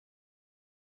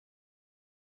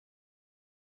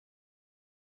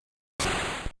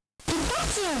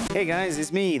Hey guys,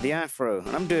 it's me, the Afro,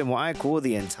 and I'm doing what I call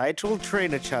the Entitled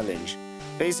Trainer Challenge.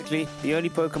 Basically, the only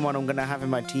Pokemon I'm going to have in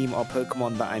my team are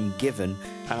Pokemon that I'm given,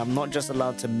 and I'm not just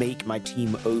allowed to make my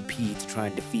team OP to try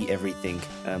and defeat everything.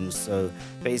 So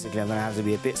basically I'm going to have to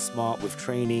be a bit smart with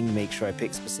training, make sure I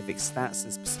pick specific stats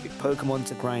and specific Pokemon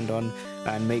to grind on,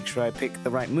 and make sure I pick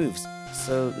the right moves.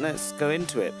 So let's go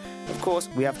into it. Of course,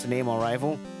 we have to name our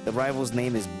rival. The rival's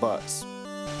name is Butts.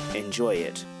 Enjoy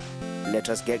it. Let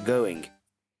us get going.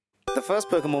 The first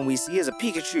Pokemon we see is a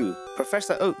Pikachu.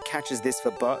 Professor Oak catches this for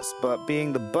Butts, but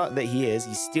being the butt that he is,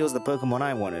 he steals the Pokemon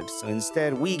I wanted, so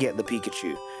instead we get the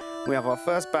Pikachu. We have our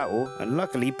first battle, and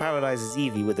luckily paralyzes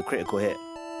Eevee with a critical hit.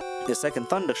 The second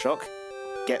Thunder Shock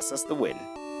gets us the win.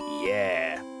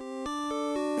 Yeah!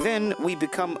 Then we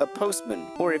become a postman,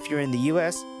 or if you're in the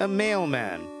US, a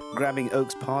mailman, grabbing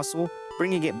Oak's parcel,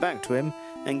 bringing it back to him,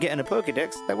 and getting a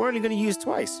Pokédex that we're only going to use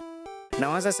twice.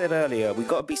 Now, as I said earlier, we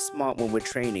gotta be smart when we're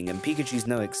training, and Pikachu's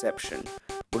no exception.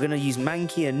 We're gonna use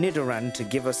Mankey and Nidoran to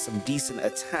give us some decent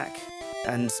attack,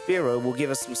 and Spearow will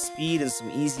give us some speed and some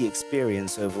easy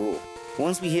experience overall.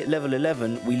 Once we hit level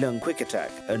 11, we learn Quick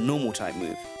Attack, a normal type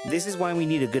move. This is why we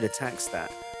need a good attack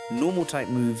stat. Normal type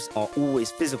moves are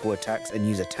always physical attacks and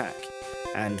use attack,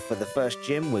 and for the first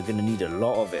gym, we're gonna need a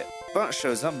lot of it. Butt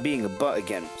shows up being a butt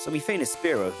again, so we feign a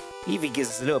Spearow. Eevee gives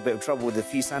us a little bit of trouble with a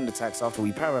few sand attacks after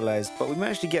we paralyze, but we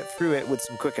manage to get through it with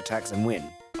some quick attacks and win.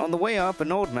 On the way up,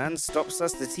 an old man stops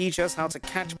us to teach us how to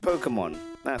catch Pokemon,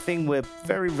 that thing we're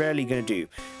very rarely going to do,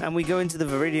 and we go into the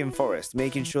Viridian Forest,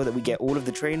 making sure that we get all of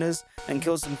the trainers and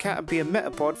kill some Caterpie and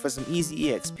Metapod for some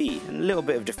easy EXP and a little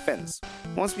bit of defense.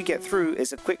 Once we get through,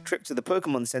 it's a quick trip to the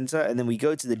Pokemon Center, and then we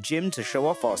go to the gym to show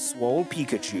off our swole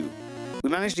Pikachu. We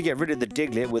managed to get rid of the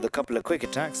Diglett with a couple of quick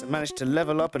attacks and managed to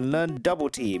level up and learn Double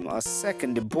Team, our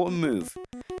second important move.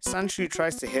 Sandshrew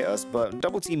tries to hit us, but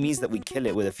Double Team means that we kill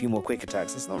it with a few more quick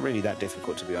attacks. It's not really that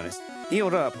difficult, to be honest.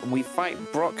 Healed up, we fight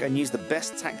Brock and use the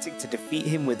best tactic to defeat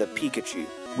him with a Pikachu.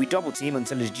 We Double Team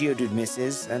until his Geodude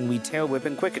misses, and we Tail Whip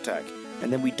and Quick Attack.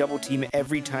 And then we Double Team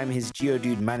every time his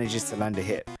Geodude manages to land a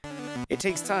hit. It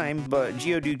takes time, but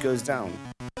Geodude goes down.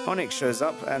 Onix shows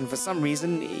up, and for some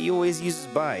reason, he always uses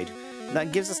Bide.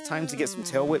 That gives us time to get some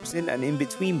tail whips in, and in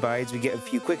between bides we get a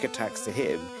few quick attacks to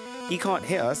hit him. He can't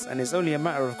hit us, and it's only a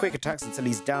matter of quick attacks until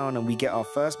he's down and we get our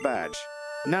first badge.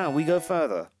 Now we go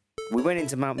further. We went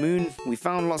into Mount Moon, we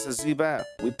found lots of Zubat,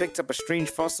 we picked up a strange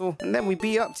fossil, and then we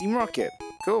beat up Team Rocket.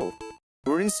 Cool.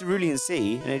 We're in Cerulean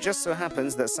City, and it just so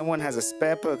happens that someone has a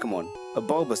spare Pokemon, a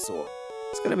Bulbasaur.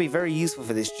 It's going to be very useful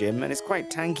for this gym, and it's quite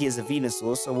tanky as a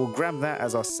Venusaur, so we'll grab that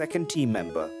as our second team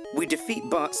member. We defeat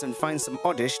Butts and find some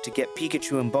Oddish to get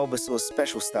Pikachu and Bulbasaur's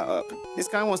special stat up. This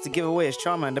guy wants to give away his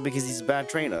Charmander because he's a bad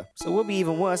trainer, so we'll be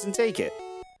even worse and take it.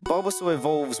 Bulbasaur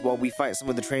evolves while we fight some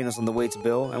of the trainers on the way to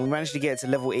Bill, and we manage to get to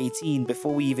level 18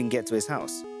 before we even get to his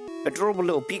house. Adorable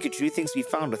little Pikachu thinks we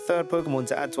found a third Pokemon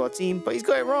to add to our team, but he's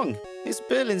got it wrong. It's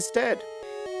Bill instead.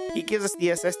 He gives us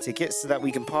the SS tickets so that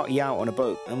we can party out on a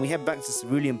boat, and we head back to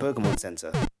Cerulean Pokemon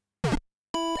Center.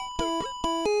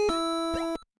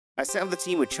 I set up the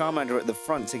team with Charmander at the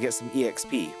front to get some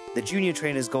EXP. The junior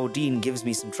trainer's Goldeen gives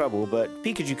me some trouble, but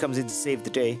Pikachu comes in to save the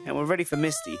day, and we're ready for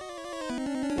Misty.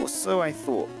 Or so I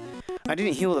thought. I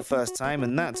didn't heal the first time,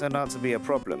 and that turned out to be a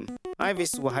problem.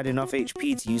 Ivysaur had enough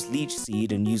HP to use Leech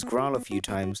Seed and use Growl a few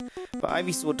times, but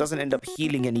Ivysaur doesn't end up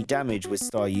healing any damage with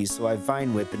Star use, so I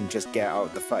Vine Whip and just get out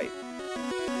of the fight.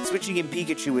 Switching in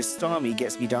Pikachu with Starmie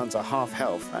gets me down to half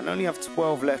health, and only have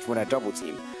 12 left when I double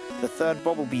team. The third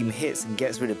Bubble Beam hits and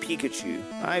gets rid of Pikachu,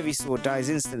 Ivysaur dies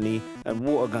instantly, and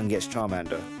Water Gun gets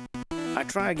Charmander. I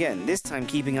try again, this time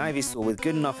keeping Ivysaur with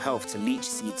good enough health to Leech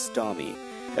Seed Starmie.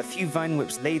 A few Vine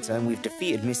Whips later and we've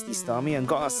defeated Misty Starmie and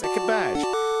got our second badge,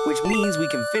 which means we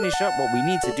can finish up what we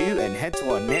need to do and head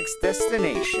to our next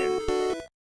destination.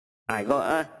 I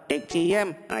got a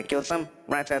ATM, I killed some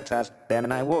Rattatas, then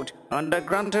I walked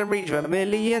underground to reach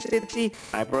Vermilion City.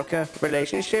 I broke a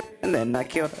relationship, and then I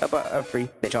killed a Butterfree.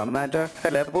 The Charmander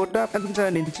had leveled up and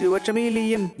turned into a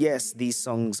chameleon. Yes, these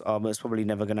songs are most probably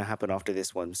never going to happen after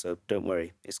this one, so don't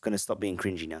worry, it's going to stop being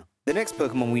cringy now. The next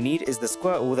Pokemon we need is the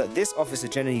Squirtle that this Officer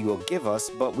Jenny will give us,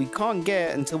 but we can't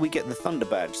get until we get the Thunder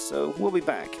Badge, so we'll be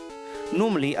back.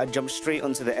 Normally, I'd jump straight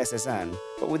onto the SS Anne,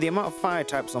 but with the amount of fire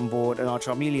types on board and our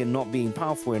Charmeleon not being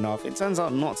powerful enough, it turns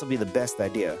out not to be the best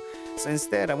idea. So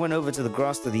instead, I went over to the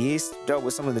grass to the east, dealt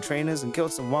with some of the trainers and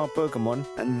killed some wild Pokemon,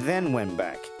 and then went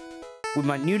back. With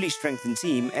my newly strengthened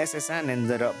team, SS Anne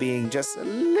ended up being just a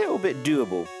little bit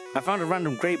doable. I found a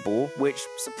random Great Ball, which,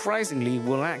 surprisingly,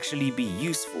 will actually be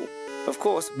useful. Of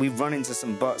course, we run into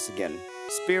some butts again.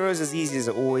 Spearo's as easy as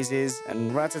it always is,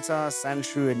 and Rattata,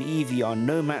 Sandshrew and Eevee are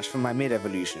no match for my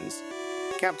mid-evolutions.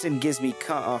 Captain gives me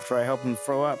cut after I help him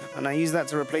throw up, and I use that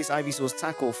to replace Ivysaur's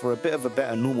tackle for a bit of a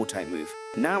better normal type move.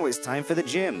 Now it's time for the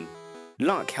gym.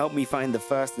 Luck helped me find the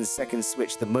first and second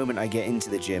switch the moment I get into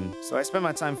the gym, so I spend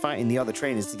my time fighting the other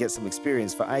trainers to get some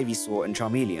experience for Ivysaur and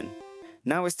Charmeleon.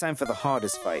 Now it's time for the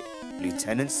hardest fight,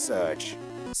 Lieutenant Surge.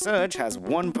 Surge has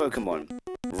one Pokemon,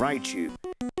 Raichu.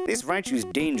 This Raichu is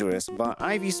dangerous, but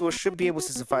Ivysaur should be able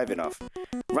to survive enough.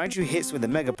 Raichu hits with a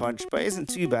Mega Punch, but isn't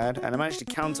too bad, and I managed to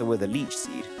counter with a Leech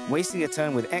Seed. Wasting a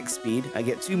turn with X Speed, I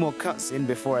get 2 more cuts in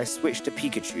before I switch to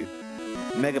Pikachu.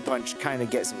 Mega Punch kinda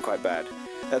gets him quite bad.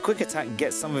 A quick attack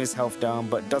gets some of his health down,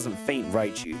 but doesn't faint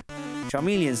Raichu.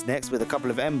 Charmeleon's next with a couple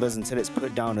of Embers until it's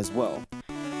put down as well.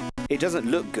 It doesn't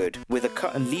look good, with a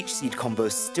Cut and Leech Seed combo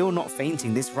still not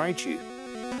fainting this Raichu.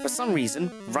 For some reason,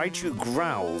 Raichu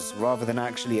growls rather than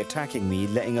actually attacking me,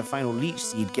 letting a final Leech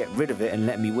Seed get rid of it and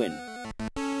let me win.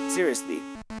 Seriously,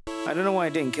 I don't know why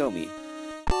it didn't kill me.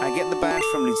 I get the badge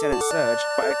from Lieutenant Surge,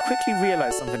 but I quickly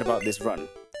realize something about this run.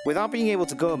 Without being able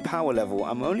to go on power level,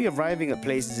 I'm only arriving at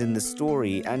places in the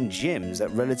story and gyms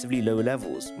at relatively low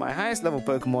levels. My highest level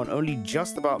Pokemon only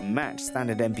just about match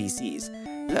standard NPCs,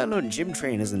 let alone gym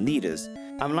trainers and leaders.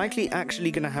 I'm likely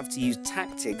actually going to have to use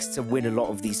tactics to win a lot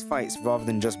of these fights rather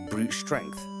than just brute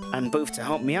strength. And both to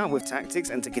help me out with tactics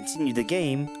and to continue the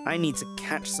game, I need to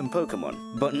catch some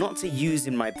Pokemon, but not to use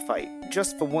in my fight,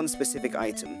 just for one specific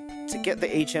item. To get the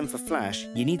HM for Flash,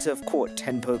 you need to have caught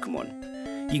 10 Pokemon.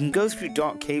 You can go through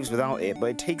dark caves without it, but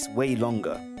it takes way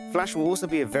longer. Flash will also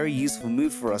be a very useful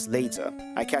move for us later.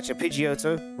 I catch a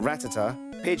Pidgeotto, Rattata,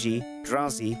 Pidgey,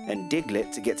 Drowsy, and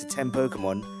Diglett to get to 10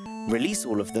 Pokemon, release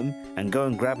all of them, and go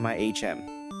and grab my HM.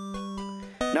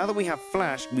 Now that we have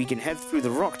Flash, we can head through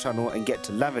the rock tunnel and get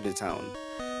to Lavender Town.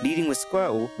 Leading with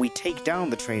Squirtle, we take down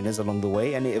the trainers along the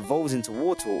way and it evolves into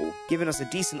Wartortle, giving us a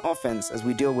decent offense as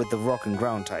we deal with the rock and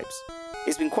ground types.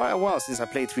 It's been quite a while since I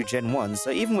played through Gen 1, so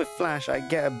even with Flash I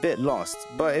get a bit lost,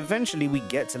 but eventually we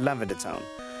get to Lavender Town.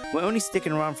 We're only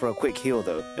sticking around for a quick heal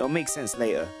though, it'll make sense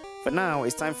later. For now,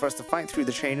 it's time for us to fight through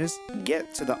the trainers,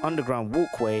 get to the underground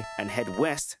walkway, and head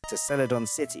west to Celadon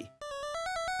City.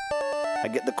 I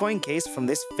get the coin case from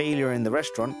this failure in the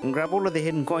restaurant and grab all of the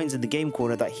hidden coins in the game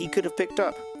corner that he could have picked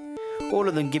up. All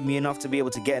of them give me enough to be able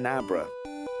to get an Abra.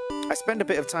 I spend a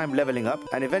bit of time leveling up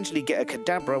and eventually get a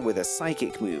Kadabra with a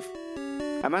Psychic move.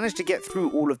 I managed to get through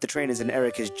all of the trainers in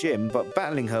Erica's gym, but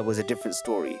battling her was a different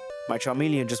story. My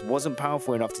Charmeleon just wasn't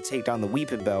powerful enough to take down the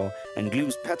Weeping Bell, and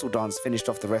Gloom's Petal Dance finished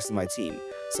off the rest of my team.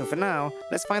 So for now,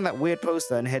 let's find that weird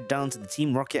poster and head down to the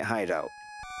Team Rocket hideout.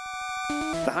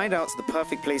 The hideout's the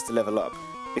perfect place to level up.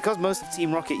 Because most of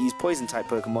Team Rocket use Poison-type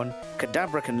Pokemon,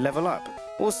 Kadabra can level up.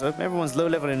 Also, everyone's low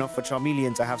level enough for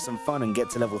Charmeleon to have some fun and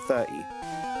get to level 30.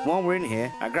 While we're in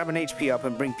here, I grab an HP up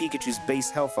and bring Pikachu's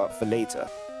base health up for later.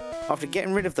 After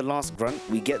getting rid of the last grunt,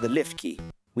 we get the lift key.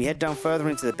 We head down further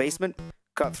into the basement,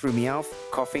 cut through Meowth,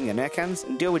 Coughing and Ekans,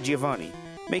 and deal with Giovanni,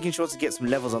 making sure to get some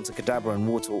levels onto Kadabra and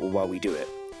Wartortle while we do it.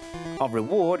 Our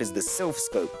reward is the Sylph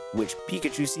Scope, which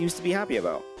Pikachu seems to be happy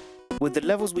about. With the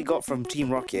levels we got from Team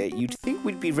Rocket, you'd think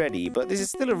we'd be ready, but this is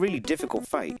still a really difficult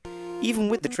fight. Even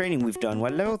with the training we've done,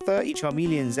 while level 30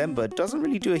 Charmeleon's Ember doesn't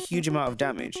really do a huge amount of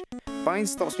damage. Bind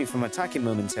stops me from attacking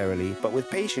momentarily, but with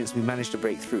patience we manage to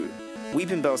break through.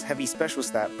 Weeping Bell's heavy special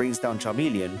stat brings down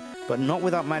Charmeleon, but not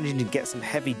without managing to get some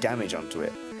heavy damage onto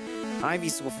it.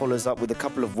 Ivysaur follows up with a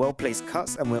couple of well-placed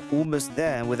cuts and we're almost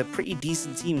there with a pretty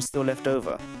decent team still left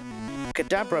over.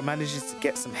 Kadabra manages to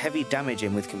get some heavy damage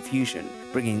in with Confusion,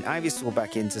 bringing Ivysaur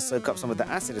back in to soak up some of the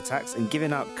acid attacks, and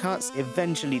giving out cuts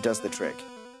eventually does the trick.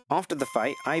 After the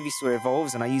fight, Ivysaur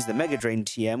evolves and I use the Mega Drain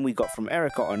TM we got from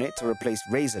Erica on it to replace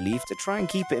Razor Leaf to try and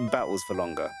keep it in battles for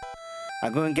longer. I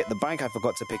go and get the bike I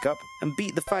forgot to pick up and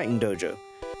beat the fighting dojo.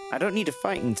 I don't need a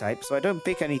fighting type so I don't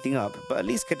pick anything up, but at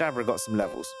least Kadabra got some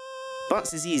levels.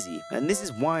 Butts is easy, and this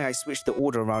is why I switched the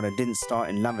order around and didn't start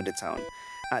in Lavender Town.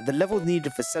 At the level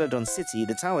needed for Celadon City,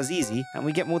 the tower's easy, and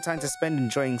we get more time to spend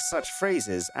enjoying such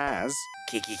phrases as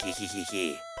Kiki Kiki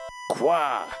Kiki,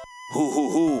 Qua, Hoo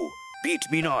Hoo Hoo, Beat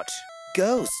Me Not,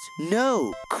 Ghost,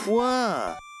 No,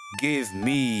 Qua, Give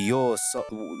Me Your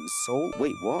Soul,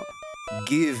 wait what?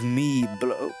 Give Me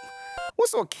Blow. What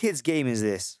sort of kid's game is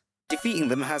this? Defeating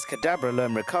them has Kadabra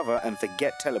learn Recover and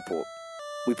Forget Teleport.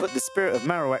 We put the Spirit of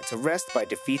Marowak to rest by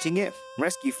defeating it,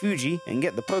 rescue Fuji, and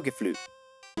get the Pokeflute.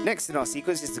 Next in our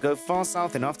sequence is to go far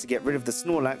south enough to get rid of the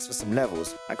Snorlax for some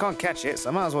levels. I can't catch it, so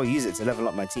I might as well use it to level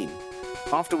up my team.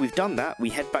 After we've done that, we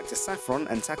head back to Saffron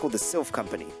and tackle the Sylph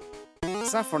Company.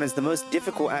 Saffron is the most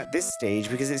difficult at this stage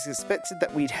because it's expected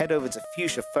that we'd head over to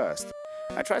Fuchsia first.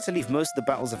 I tried to leave most of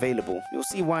the battles available, you'll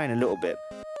see why in a little bit.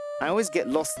 I always get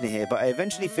lost in here, but I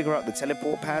eventually figure out the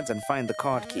teleport pads and find the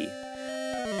card key.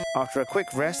 After a quick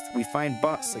rest, we find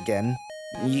Butts again.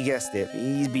 You guessed it,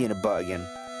 he's being a butt again.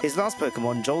 His last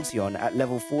Pokemon, Jolteon, at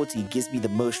level 40 gives me the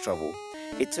most trouble.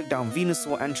 It took down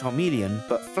Venusaur and Charmeleon,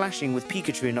 but flashing with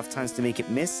Pikachu enough times to make it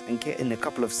miss and getting a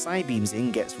couple of Psybeams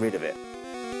in gets rid of it.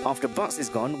 After Butts is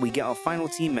gone, we get our final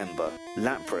team member,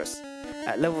 Lapras.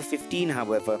 At level 15,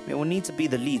 however, it will need to be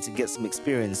the lead to get some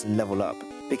experience and level up.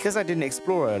 Because I didn't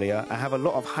explore earlier, I have a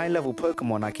lot of high-level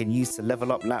Pokemon I can use to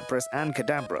level up Lapras and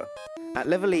Kadabra. At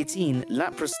level 18,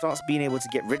 Lapras starts being able to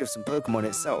get rid of some Pokemon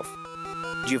itself.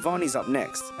 Giovanni's up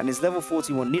next, and his level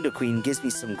 41 Nidoqueen gives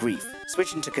me some grief.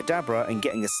 Switching to Kadabra and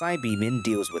getting a Psybeam in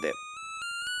deals with it.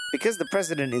 Because the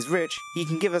president is rich, he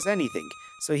can give us anything,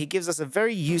 so he gives us a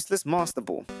very useless Master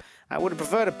Ball. I would have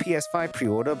preferred a PS5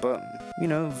 pre-order, but, you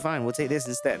know, fine, we'll take this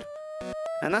instead.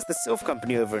 And that's the Sylph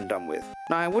Company over and done with.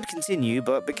 Now, I would continue,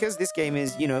 but because this game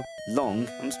is, you know, long,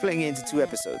 I'm splitting it into 2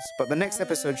 episodes, but the next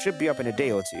episode should be up in a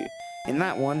day or 2. In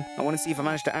that one, I want to see if I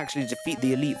manage to actually defeat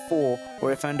the Elite Four,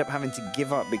 or if I end up having to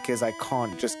give up because I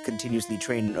can't just continuously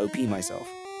train and OP myself.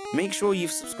 Make sure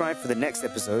you've subscribed for the next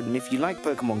episode, and if you like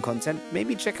Pokemon content,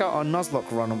 maybe check out our Nuzlocke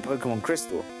run on Pokemon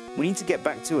Crystal. We need to get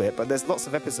back to it, but there's lots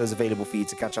of episodes available for you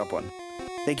to catch up on.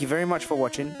 Thank you very much for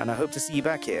watching, and I hope to see you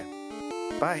back here.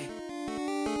 Bye!